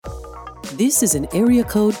This is an Area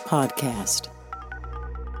Code Podcast.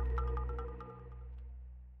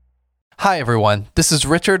 Hi, everyone. This is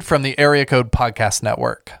Richard from the Area Code Podcast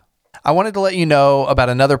Network. I wanted to let you know about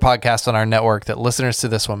another podcast on our network that listeners to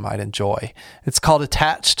this one might enjoy. It's called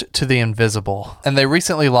Attached to the Invisible, and they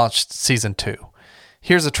recently launched Season 2.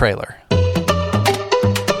 Here's a trailer.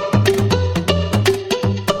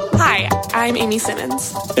 Hi, I'm Amy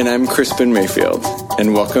Simmons. And I'm Crispin Mayfield,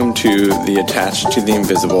 and welcome to the Attached to the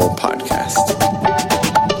Invisible podcast.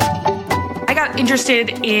 I got interested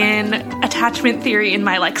in attachment theory in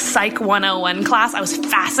my Psych 101 class. I was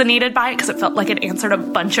fascinated by it because it felt like it answered a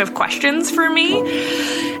bunch of questions for me.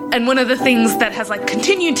 And one of the things that has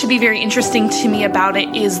continued to be very interesting to me about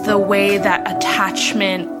it is the way that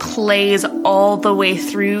attachment plays all the way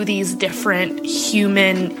through these different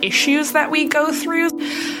human issues that we go through.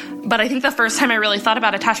 But I think the first time I really thought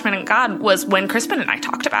about attachment and God was when Crispin and I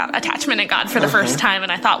talked about attachment and God for the first time.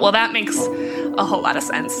 And I thought, well, that makes a whole lot of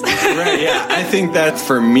sense. Right, yeah. I think that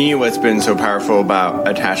for me, what's been so powerful about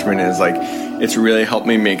attachment is it's really helped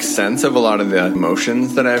me make sense of a lot of the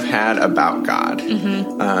emotions that I've had about God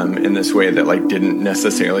in this way that didn't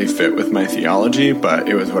necessarily fit with my theology, but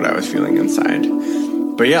it was what I was feeling inside.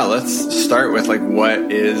 But yeah, let's start with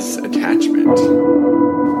what is attachment?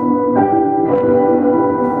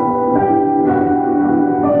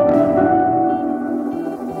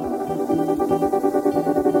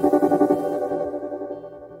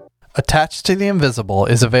 Attached to the Invisible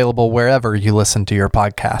is available wherever you listen to your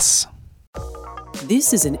podcasts.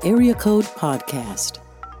 This is an Area Code Podcast.